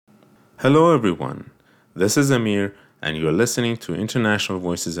Hello, everyone. This is Amir, and you're listening to International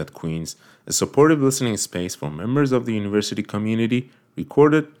Voices at Queen's, a supportive listening space for members of the university community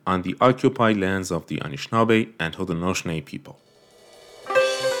recorded on the occupied lands of the Anishinaabe and Haudenosaunee people.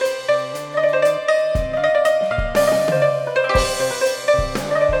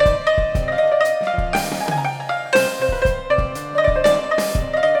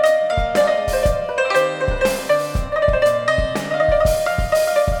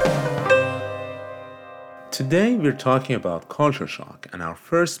 Today, we're talking about culture shock, and our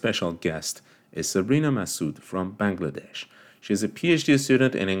first special guest is Sabrina Masood from Bangladesh. She is a PhD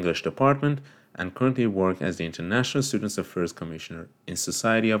student in English department and currently works as the International Students Affairs Commissioner in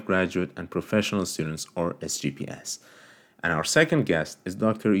Society of Graduate and Professional Students, or SGPS. And our second guest is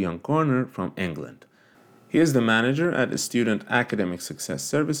Dr. Ian Garner from England. He is the manager at Student Academic Success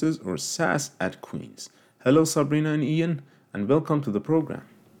Services, or SAS, at Queen's. Hello, Sabrina and Ian, and welcome to the program.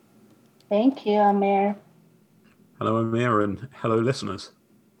 Thank you, Amir. Hello, Amir, and hello, listeners.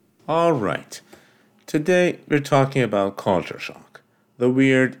 All right. Today, we're talking about culture shock, the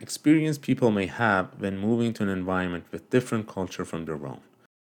weird experience people may have when moving to an environment with different culture from their own.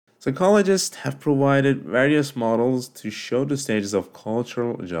 Psychologists have provided various models to show the stages of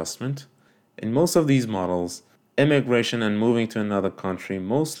cultural adjustment. In most of these models, immigration and moving to another country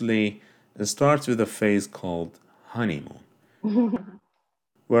mostly starts with a phase called honeymoon,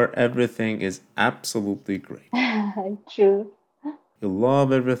 where everything is absolutely great. True. You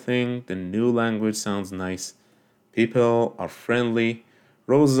love everything, the new language sounds nice, people are friendly,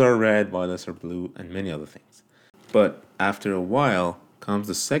 roses are red, violets are blue, and many other things. But after a while comes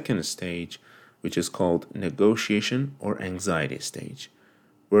the second stage, which is called negotiation or anxiety stage,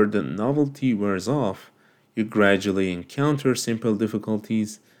 where the novelty wears off, you gradually encounter simple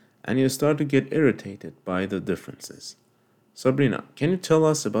difficulties and you start to get irritated by the differences. Sabrina, can you tell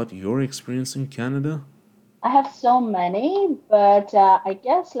us about your experience in Canada? I have so many, but I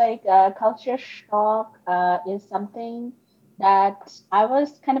guess culture shock is something that I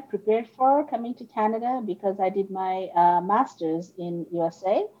was kind of prepared for coming to Canada because I did my master's in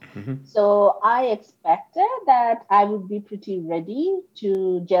USA. Mhm. So I expected that I would be pretty ready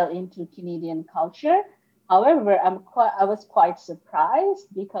to gel into Canadian culture. However, I was quite surprised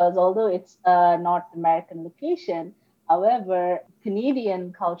because although it's a North American location, however,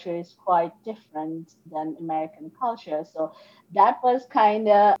 Canadian culture is quite different than American culture. So that was kind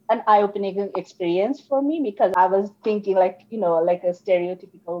of an eye-opening experience for me because I was thinking like a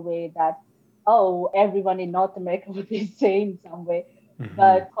stereotypical way that, oh, everyone in North America would be same some way, Mhm.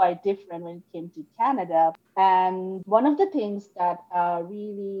 but quite different when it came to Canada. And one of the things that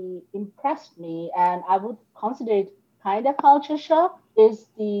really impressed me, and I would consider it kind of culture shock, is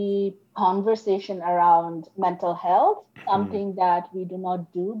the conversation around mental health, Mhm. something that we do not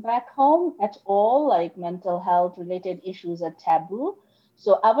do back home at all, like mental health related issues are taboo.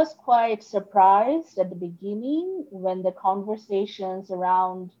 So I was quite surprised at the beginning when the conversations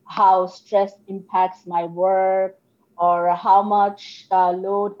around how stress impacts my work or how much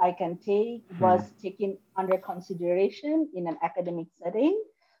load I can take was taken under consideration in an academic setting.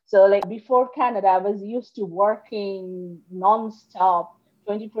 So, like before Canada, I was used to working nonstop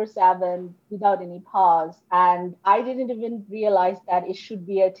 24/7 without any pause. And I didn't even realize that it should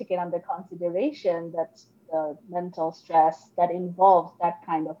be taken under consideration that the mental stress that involves that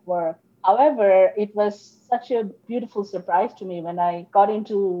kind of work. However, it was such a beautiful surprise to me when I got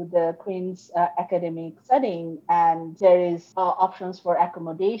into the Queen's academic setting, and there is options for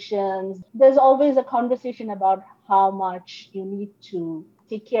accommodations. There's always a conversation about how much you need to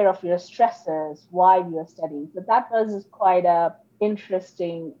take care of your stresses while you're studying. So that was quite a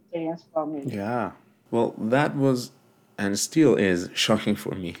interesting experience for me. Yeah. Well, that was and still is shocking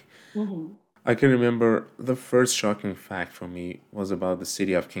for me. Hmm. I can remember the first shocking fact for me was about the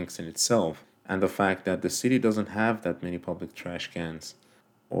city of Kingston itself and the fact that the city doesn't have that many public trash cans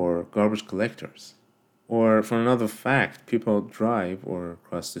or garbage collectors. Or for another fact, people drive or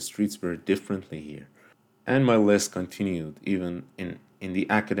cross the streets very differently here. And my list continued even in the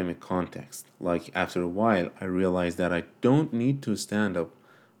academic context. Like after a while, I realized that I don't need to stand up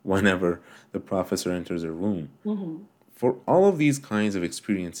whenever the professor enters a room. Hmm. For all of these kinds of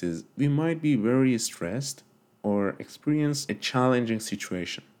experiences, we might be very stressed or experience a challenging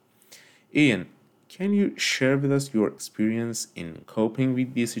situation. Ian, can you share with us your experience in coping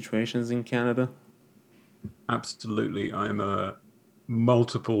with these situations in Canada? Absolutely. I'm a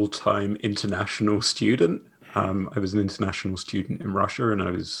multiple time international student. I was an international student in Russia, and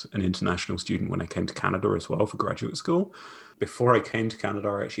I was an international student when I came to Canada as well for graduate school. Before I came to Canada,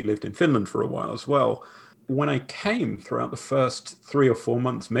 I actually lived in Finland for a while as well. when I came throughout the first 3 or 4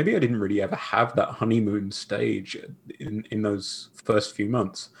 months, maybe I didn't really ever have that honeymoon stage in those first few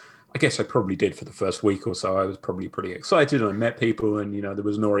months. I guess I probably did for the first week or so. I was probably pretty excited, and I met people, and there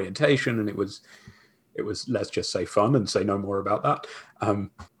was an orientation, and it was let's just say fun and say no more about that.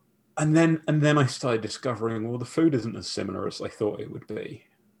 And then I started discovering, well, the food isn't as similar as I thought it would be.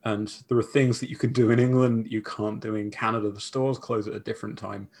 And there are things that you can do in England you can't do in Canada. The stores close at a different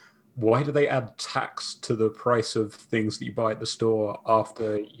time. Why do they add tax to the price of things that you buy at the store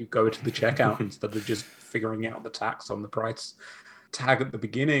after you go to the checkout instead of just figuring out the tax on the price tag at the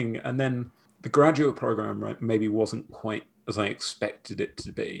beginning? And then the graduate program maybe wasn't quite as I expected it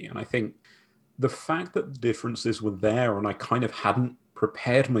to be. And I think the fact that the differences were there and I kind of hadn't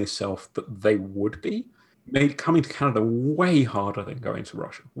prepared myself that they would be made coming to Canada way harder than going to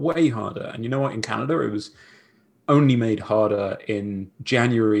Russia, way harder. And you know what? In Canada, it was only made harder in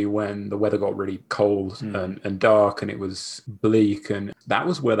January when the weather got really cold and dark and it was bleak. And that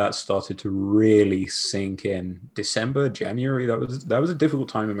was where that started to really sink in. December, January, that was a difficult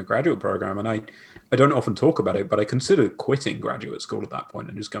time in my graduate program. And I don't often talk about it, but I considered quitting graduate school at that point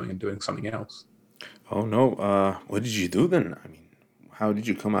and just going and doing something else. Oh, no. What did you do then? I mean, how did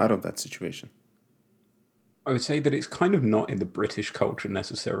you come out of that situation? I would say that it's kind of not in the British culture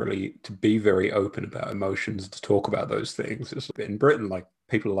necessarily to be very open about emotions, to talk about those things. It's in Britain, like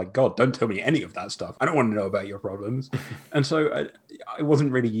people are like, God, don't tell me any of that stuff. I don't want to know about your problems. And so I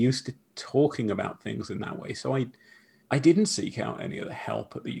wasn't really used to talking about things in that way. So I didn't seek out any of the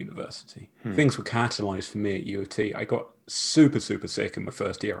help at the university. Things were catalyzed for me at U of T. I got super, super sick in my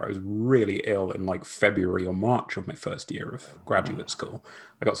first year. I was really ill in like February or March of my first year of graduate school.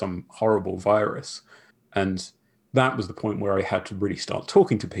 I got some horrible virus. And that was the point where I had to really start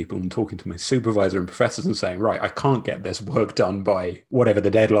talking to people and talking to my supervisor and professors and saying, right, I can't get this work done by whatever the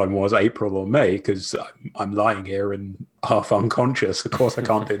deadline was, April or May, because I'm lying here and half unconscious. Of course, I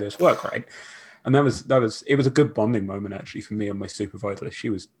can't do this work, right? And it was a good bonding moment actually for me and my supervisor. She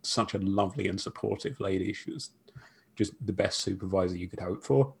was such a lovely and supportive lady. She was just the best supervisor you could hope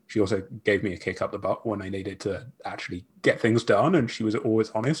for. She also gave me a kick up the butt when I needed to actually get things done, and she was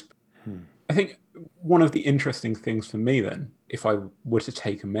always honest. I think one of the interesting things for me then, if I were to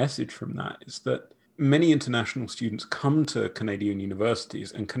take a message from that, is that many international students come to Canadian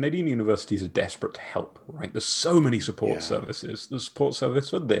universities, and Canadian universities are desperate to help, right? There's so many support services. There's support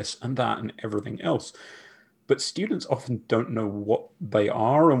service for this and that and everything else. But students often don't know what they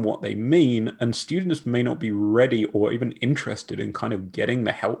are and what they mean, and students may not be ready or even interested in kind of getting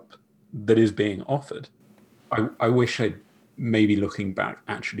the help that is being offered. I wish I'd maybe looking back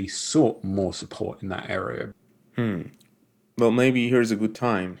actually sought more support in that area. Well, maybe here's a good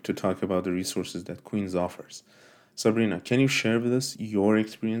time to talk about the resources that Queen's offers. Sabrina, can you share with us your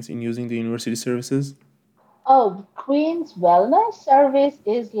experience in using the university services? Oh, Queen's Wellness Service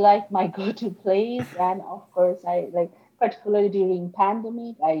is like my go-to place, and of course, particularly during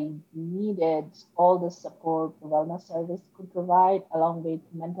pandemic, I needed all the support the wellness service could provide, along with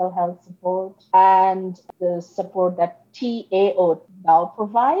mental health support and the support that TAO now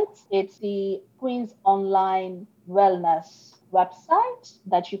provides. It's the Queen's online wellness website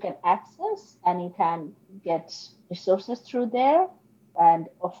that you can access, and you can get resources through there. And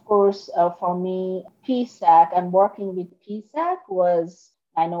of course, for me, PSAC and working with PSAC was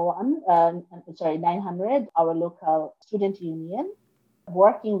 900, our local student union.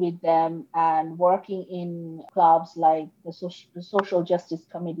 Working with them and working in clubs like the Social Justice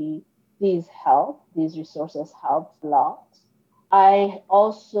Committee, these resources helped a lot. I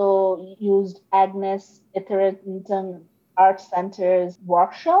also used Agnes Etherington Art Center's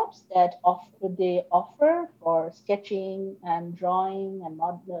workshops that they offer for sketching and drawing and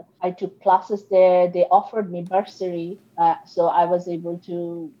model. I took classes there. They offered me bursary, so I was able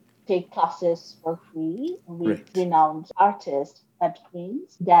to take classes for free with renowned artists at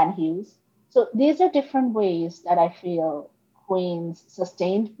Queen's, Dan Hughes. So these are different ways that I feel Queen's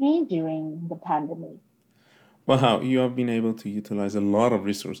sustained me during the pandemic. Wow, you have been able to utilize a lot of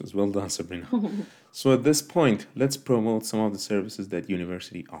resources. Well done, Sabrina. So at this point, let's promote some of the services that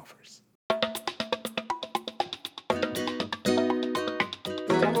university offers.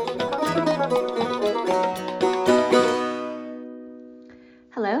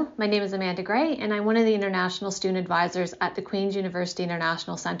 Hello, my name is Amanda Gray, and I'm one of the International Student Advisors at the Queen's University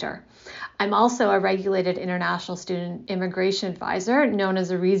International Center. I'm also a regulated International Student Immigration Advisor known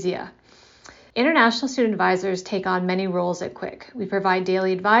as IRISIA. International Student Advisors take on many roles at QUIC. We provide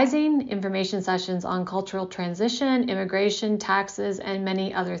daily advising, information sessions on cultural transition, immigration, taxes, and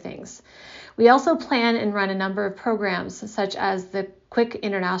many other things. We also plan and run a number of programs such as the Quick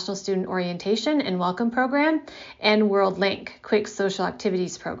International Student Orientation and Welcome Program, and WorldLink, Quick Social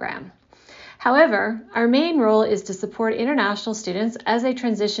Activities Program. However, our main role is to support international students as they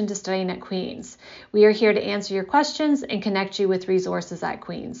transition to studying at Queen's. We are here to answer your questions and connect you with resources at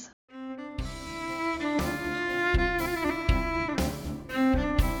Queen's.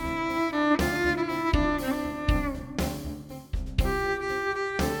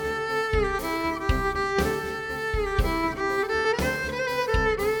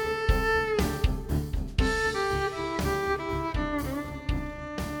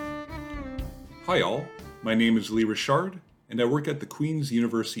 Hi all, my name is Lee Richard, and I work at the Queen's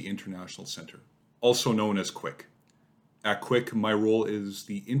University International Center, also known as QUIC. At QUIC, my role is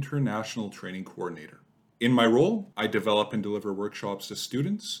the International Training Coordinator. In my role, I develop and deliver workshops to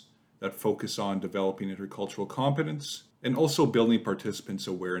students that focus on developing intercultural competence and also building participants'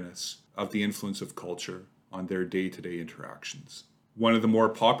 awareness of the influence of culture on their day-to-day interactions. One of the more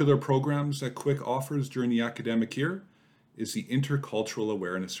popular programs that QUIC offers during the academic year is the Intercultural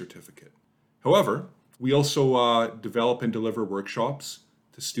Awareness Certificate. However, we also develop and deliver workshops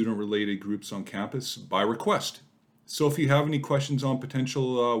to student-related groups on campus by request. So if you have any questions on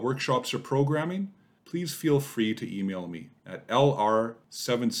potential workshops or programming, please feel free to email me at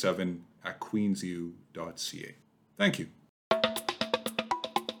lr77@queensu.ca. Thank you.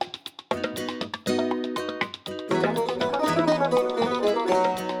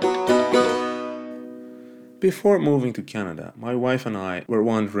 Before moving to Canada, my wife and I were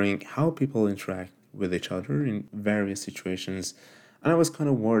wondering how people interact with each other in various situations, and I was kind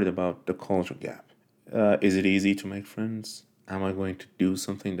of worried about the culture gap. Is it easy to make friends? Am I going to do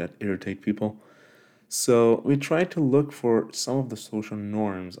something that irritates people? So we tried to look for some of the social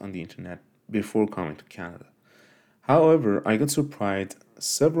norms on the internet before coming to Canada. However, I got surprised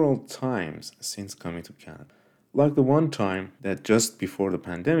several times since coming to Canada. Like the one time that just before the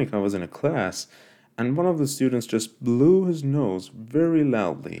pandemic I was in a class and one of the students just blew his nose very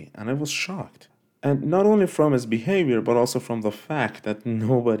loudly, and I was shocked. And not only from his behavior, but also from the fact that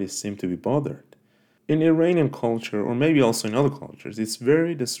nobody seemed to be bothered. In Iranian culture, or maybe also in other cultures, it's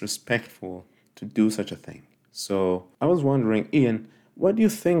very disrespectful to do such a thing. So I was wondering, Ian, what do you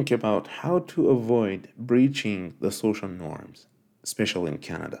think about how to avoid breaching the social norms, especially in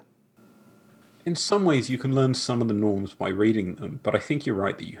Canada? In some ways, you can learn some of the norms by reading them, but I think you're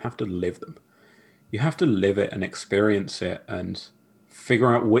right that you have to live them. You have to live it and experience it and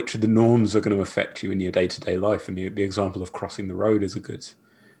figure out which of the norms are going to affect you in your day-to-day life. And the example of crossing the road is a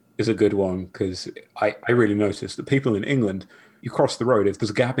good one, because I really noticed that people in England, you cross the road, if there's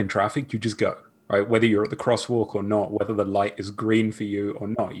a gap in traffic, you just go, right? Whether you're at the crosswalk or not, whether the light is green for you or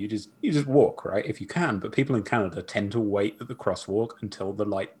not, you just walk, right? If you can. But people in Canada tend to wait at the crosswalk until the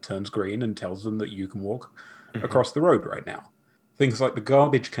light turns green and tells them that you can walk across the road right now. Things like the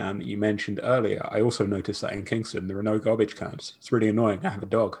garbage can that you mentioned earlier, I also noticed that in Kingston, there are no garbage cans. It's really annoying. I have a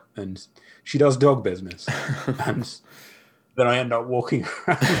dog, and she does dog business. And then I end up walking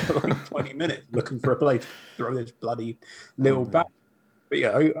around for like 20 minutes looking for a place to throw this bloody little bag. But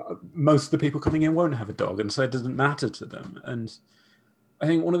yeah, most of the people coming in won't have a dog, and so it doesn't matter to them. And I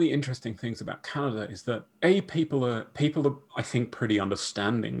think one of the interesting things about Canada is that people are, I think, pretty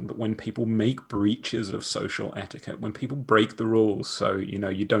understanding that when people make breaches of social etiquette, when people break the rules, so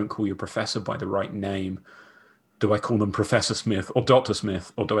you don't call your professor by the right name. Do I call them Professor Smith or Dr.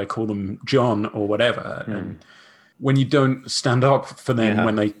 Smith, or do I call them John or whatever? And when you don't stand up for them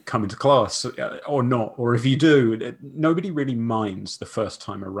when they come into class or not, or if you do, nobody really minds the first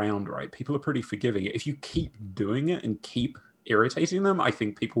time around, right? People are pretty forgiving. If you keep doing it and keep irritating them, I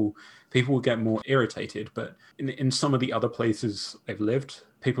think people will get more irritated. But in some of the other places I've lived,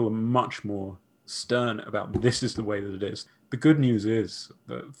 people are much more stern about this is the way that it is. The good news is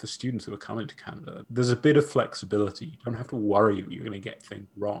that for students who are coming to Canada, there's a bit of flexibility. You don't have to worry that you're going to get things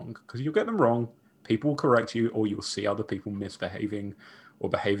wrong, because you'll get them wrong. People will correct you, or you'll see other people misbehaving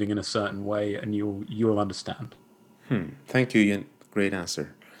or behaving in a certain way, and you'll understand. Thank you, Ian. Great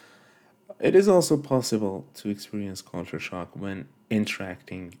answer. It is also possible to experience culture shock when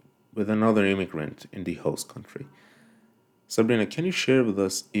interacting with another immigrant in the host country. Sabrina, can you share with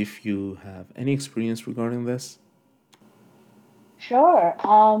us if you have any experience regarding this? Sure.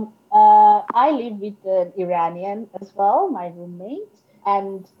 I live with an Iranian as well, my roommate.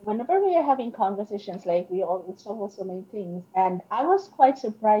 And whenever we are having conversations, like we always talk about so many things. And I was quite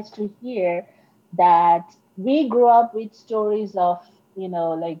surprised to hear that we grew up with stories of,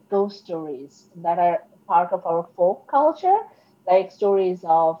 like ghost stories that are part of our folk culture, like stories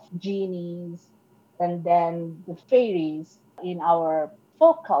of genies and then the fairies in our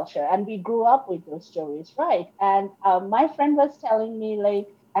folk culture, and we grew up with those stories, right? And my friend was telling me, like,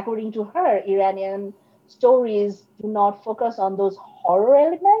 according to her, Iranian stories do not focus on those horror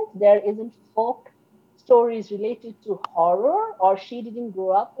elements. There isn't folk stories related to horror, or she didn't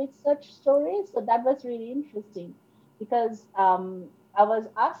grow up with such stories. So that was really interesting because I was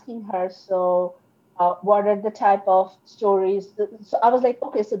asking her, so what are the type of stories? So I was like,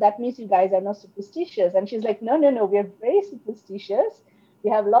 okay, so that means you guys are not superstitious. And she's like, no, no, no, we're very superstitious. We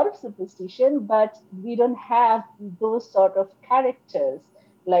have a lot of superstition, but we don't have those sort of characters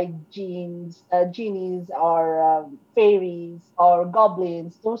like genies or fairies or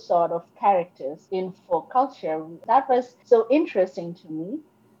goblins, those sort of characters in folk culture. That was so interesting to me.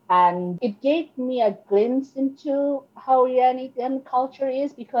 And it gave me a glimpse into how Iranian culture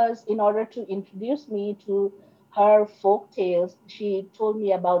is, because in order to introduce me to her folk tales, she told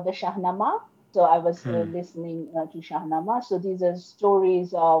me about the Shahnama. So I was listening to Shahnama. So these are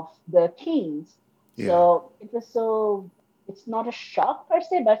stories of the kings. Yeah. So it was it's not a shock per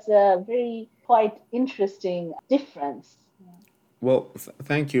se, but it's a very quite interesting difference. Well,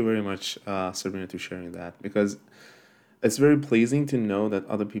 thank you very much, Sabrina, to sharing that, because it's very pleasing to know that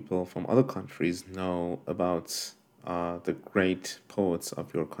other people from other countries know about the great poets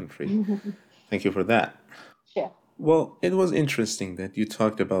of your country. Thank you for that. Sure. Well, it was interesting that you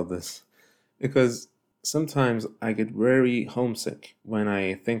talked about this because sometimes I get very homesick when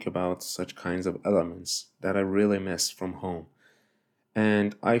I think about such kinds of elements that I really miss from home.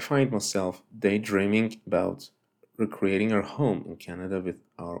 And I find myself daydreaming about recreating our home in Canada with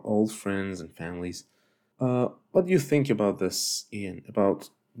our old friends and families. What do you think about this, Ian, about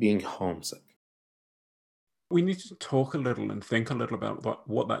being homesick? We need to talk a little and think a little about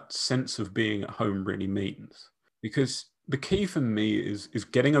what that sense of being at home really means. Because the key for me is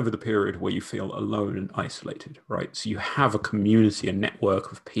getting over the period where you feel alone and isolated, right? So you have a community, a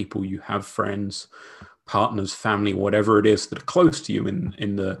network of people, you have friends, partners, family, whatever it is that are close to you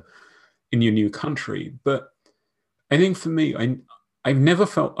in your new country. But I think for me, I've never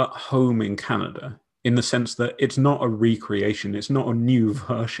felt at home in Canada in the sense that it's not a recreation, it's not a new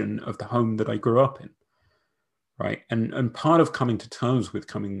version of the home that I grew up in. Right. And part of coming to terms with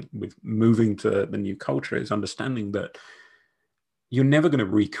moving to the new culture is understanding that you're never going to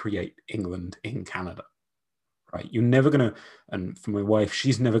recreate England in Canada. Right. You're never going to, and for my wife,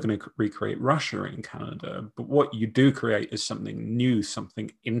 she's never going to recreate Russia in Canada. But what you do create is something new,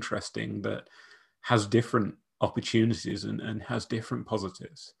 something interesting that has different opportunities and has different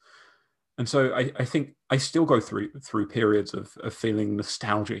positives. And so I think I still go through periods of feeling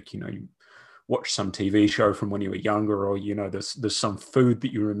nostalgic. You watch some TV show from when you were younger, or there's some food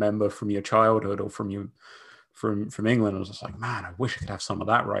that you remember from your childhood or from England. I was just like, man, I wish I could have some of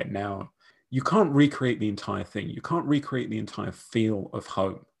that right now. You can't recreate the entire thing. You can't recreate the entire feel of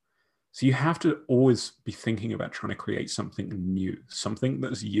home. So you have to always be thinking about trying to create something new, something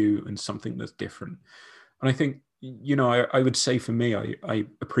that's you and something that's different. And I think, I would say for me, I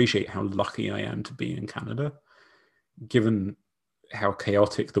appreciate how lucky I am to be in Canada, given how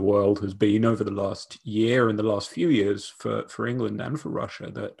chaotic the world has been over the last year and the last few years for England and for Russia,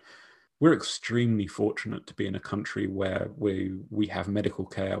 that we're extremely fortunate to be in a country where we have medical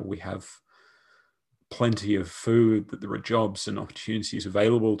care, we have plenty of food, that there are jobs and opportunities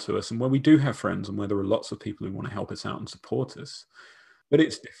available to us, and where we do have friends and where there are lots of people who want to help us out and support us. But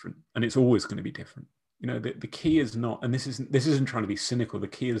it's different, and it's always going to be different. The key is not, and this isn't trying to be cynical, the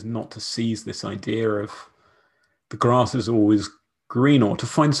key is not to seize this idea of the grass is always green, or to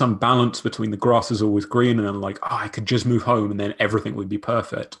find some balance between the grass is always green and then I could just move home and then everything would be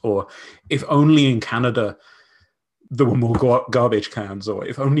perfect. Or if only in Canada there were more garbage cans, or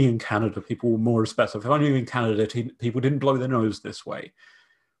if only in Canada people were more respectful, if only in Canada people didn't blow their nose this way,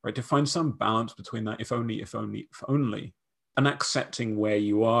 right? To find some balance between that, if only, and accepting where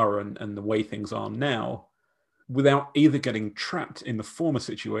you are and the way things are now, without either getting trapped in the former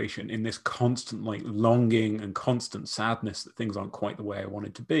situation, in this constant longing and constant sadness that things aren't quite the way I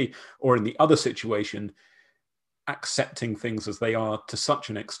wanted to be, or in the other situation, accepting things as they are to such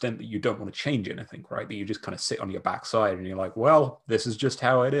an extent that you don't want to change anything, right? That you just kind of sit on your backside and you're like, well, this is just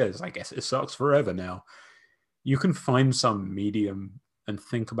how it is. I guess it sucks forever now. You can find some medium and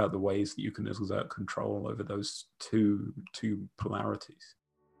think about the ways that you can exert control over those two polarities.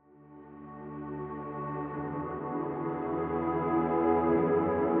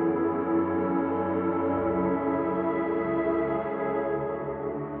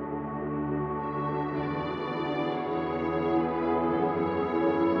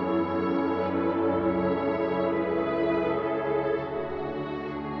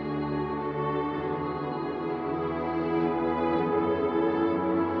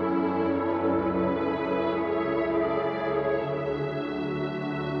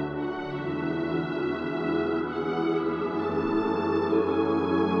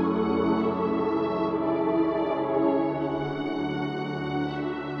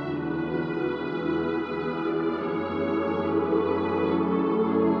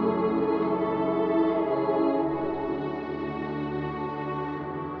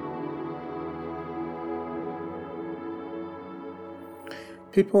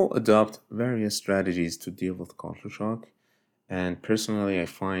 People adopt various strategies to deal with culture shock, and personally, I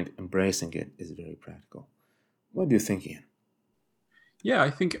find embracing it is very practical. What do you think, Ian? Yeah, I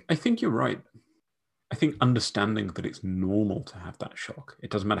think you're right. I think understanding that it's normal to have that shock. It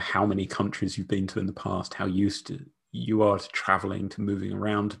doesn't matter how many countries you've been to in the past, how used to you are to traveling, to moving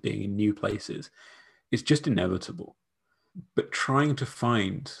around, to being in new places. It's just inevitable. But trying to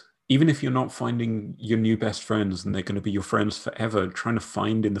find, even if you're not finding your new best friends and they're going to be your friends forever, trying to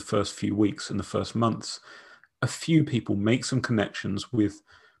find in the first few weeks and the first months a few people, make some connections with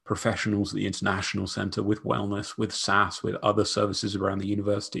professionals at the International Center, with wellness, with SAS, with other services around the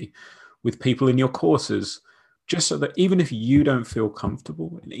university, with people in your courses, just so that even if you don't feel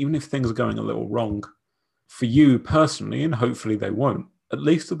comfortable, and even if things are going a little wrong for you personally, and hopefully they won't, at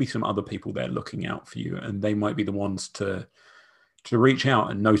least there'll be some other people there looking out for you, and they might be the ones to reach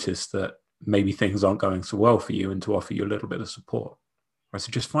out and notice that maybe things aren't going so well for you and to offer you a little bit of support. Right?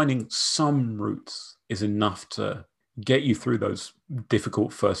 So just finding some routes is enough to get you through those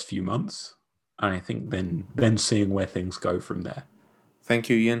difficult first few months. And I think then seeing where things go from there. Thank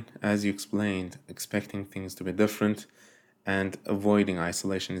you, Ian. As you explained, expecting things to be different and avoiding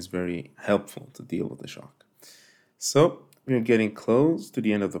isolation is very helpful to deal with the shock. So, we're getting close to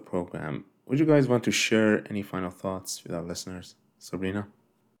the end of the program. Would you guys want to share any final thoughts with our listeners? Sabrina?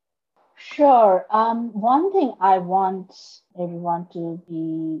 Sure. One thing I want everyone to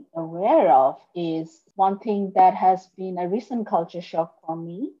be aware of is one thing that has been a recent culture shock for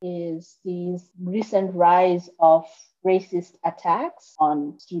me is these recent rise of racist attacks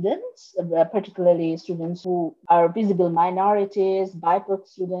on students, particularly students who are visible minorities, BIPOC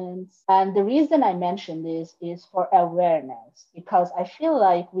students. And the reason I mention this is for awareness, because I feel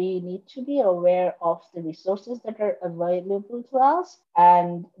like we need to be aware of the resources that are available to us.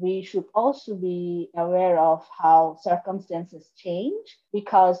 And we should also be aware of how circumstances change,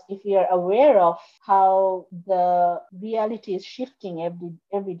 because if we are aware of how the reality is shifting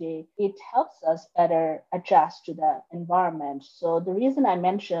every day, it helps us better adjust to the environment. So the reason I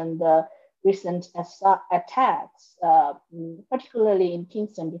mentioned the recent attacks, particularly in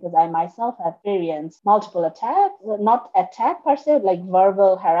Kingston, because I myself have experienced multiple attacks, not attack per se, like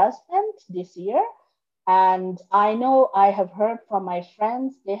verbal harassment this year. And I know I have heard from my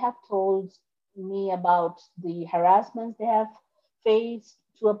friends, they have told me about the harassments they have faced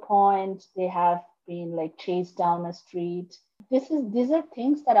to a point. They have been like chased down a street. These are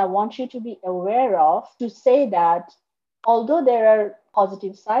things that I want you to be aware of, to say that although there are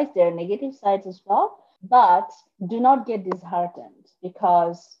positive sides, there are negative sides as well, but do not get disheartened,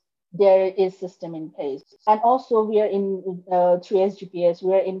 because there is system in place. And also we are through SGPS,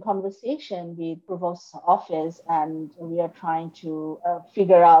 we are in conversation with Provost's office, and we are trying to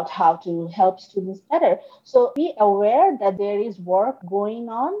figure out how to help students better. So be aware that there is work going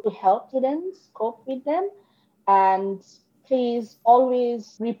on to help students cope with them. And please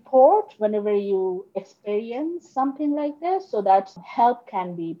always report whenever you experience something like this, so that help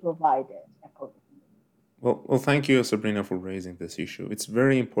can be provided accordingly. Well, thank you, Sabrina, for raising this issue. It's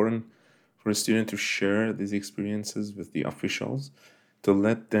very important for a student to share these experiences with the officials, to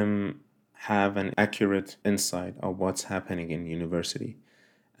let them have an accurate insight of what's happening in university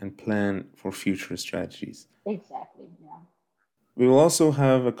and plan for future strategies. Exactly, yeah. We will also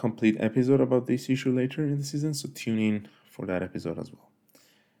have a complete episode about this issue later in the season, so tune in for that episode as well.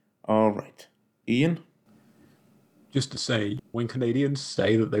 All right. Ian? Just to say, when Canadians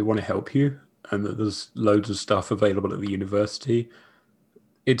say that they want to help you and that there's loads of stuff available at the university,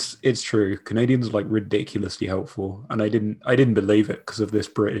 it's true. Canadians are like ridiculously helpful, and I didn't believe it because of this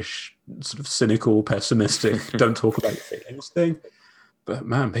British sort of cynical, pessimistic, don't talk about your feelings thing. But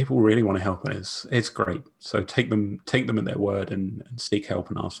man, people really want to help, and it's great. So take them at their word and seek help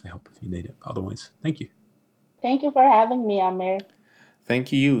and ask for help if you need it. Otherwise, thank you. Thank you for having me, Amir.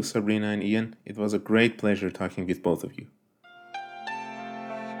 Thank you, Sabrina and Ian. It was a great pleasure talking with both of you.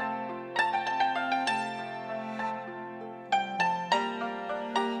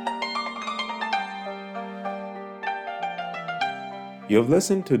 You have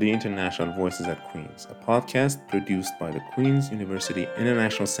listened to the International Voices at Queen's, a podcast produced by the Queen's University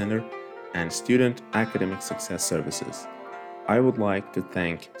International Center and Student Academic Success Services. I would like to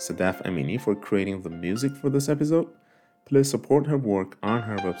thank Sadaf Amini for creating the music for this episode. Please support her work on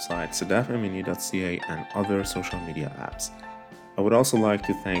her website, sadafamini.ca, and other social media apps. I would also like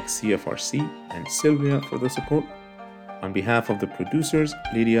to thank CFRC and Sylvia for the support. On behalf of the producers,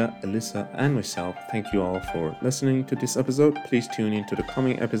 Lydia, Alyssa, and myself, thank you all for listening to this episode. Please tune in to the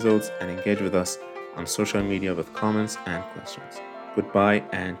coming episodes and engage with us on social media with comments and questions. Goodbye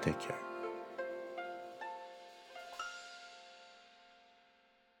and take care.